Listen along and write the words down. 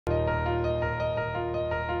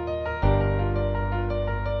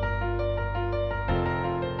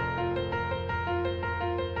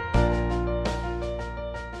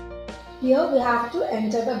Here we have to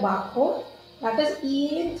enter the barcode, that is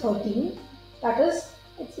EAN13, that is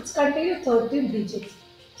it's contained 13 digits.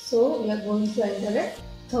 So we are going to enter a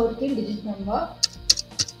 13 digit number.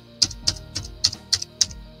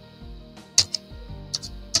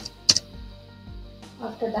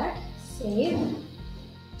 After that, save.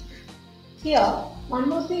 Here, one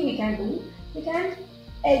more thing we can do, we can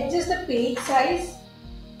adjust the page size.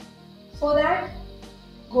 For that,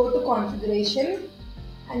 go to configuration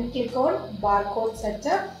and click on barcode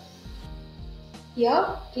setup. Here,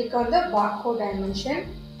 click on the barcode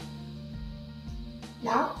dimension.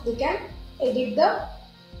 Now we can edit the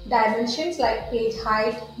dimensions like page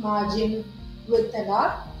height, margin, width and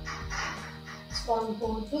all. So I'm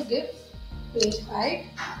going to give page height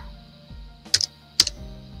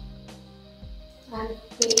and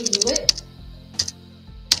page width.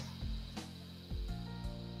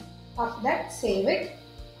 After that, save it.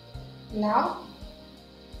 Now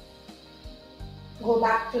go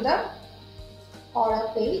back to the order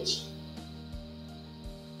page.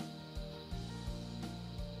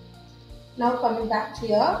 Now coming back to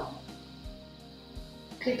here,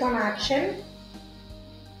 click on action.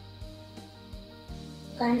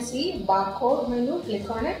 You can see barcode menu, click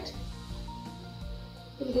on it.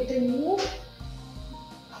 You will get a new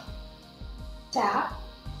tab.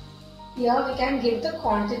 Here we can give the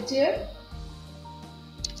quantity,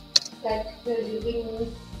 like we are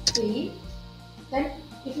giving 3. Then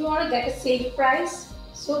if you want to get a sale price,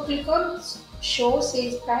 so click on show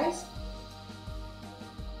sales price.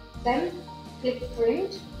 Then click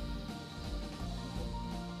print.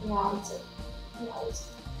 Now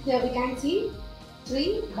here we can see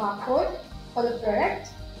 3 barcode for the product,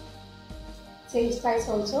 sales price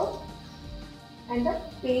also, and the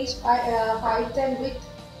page height and width.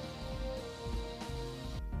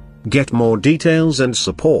 Get more details and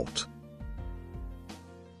support.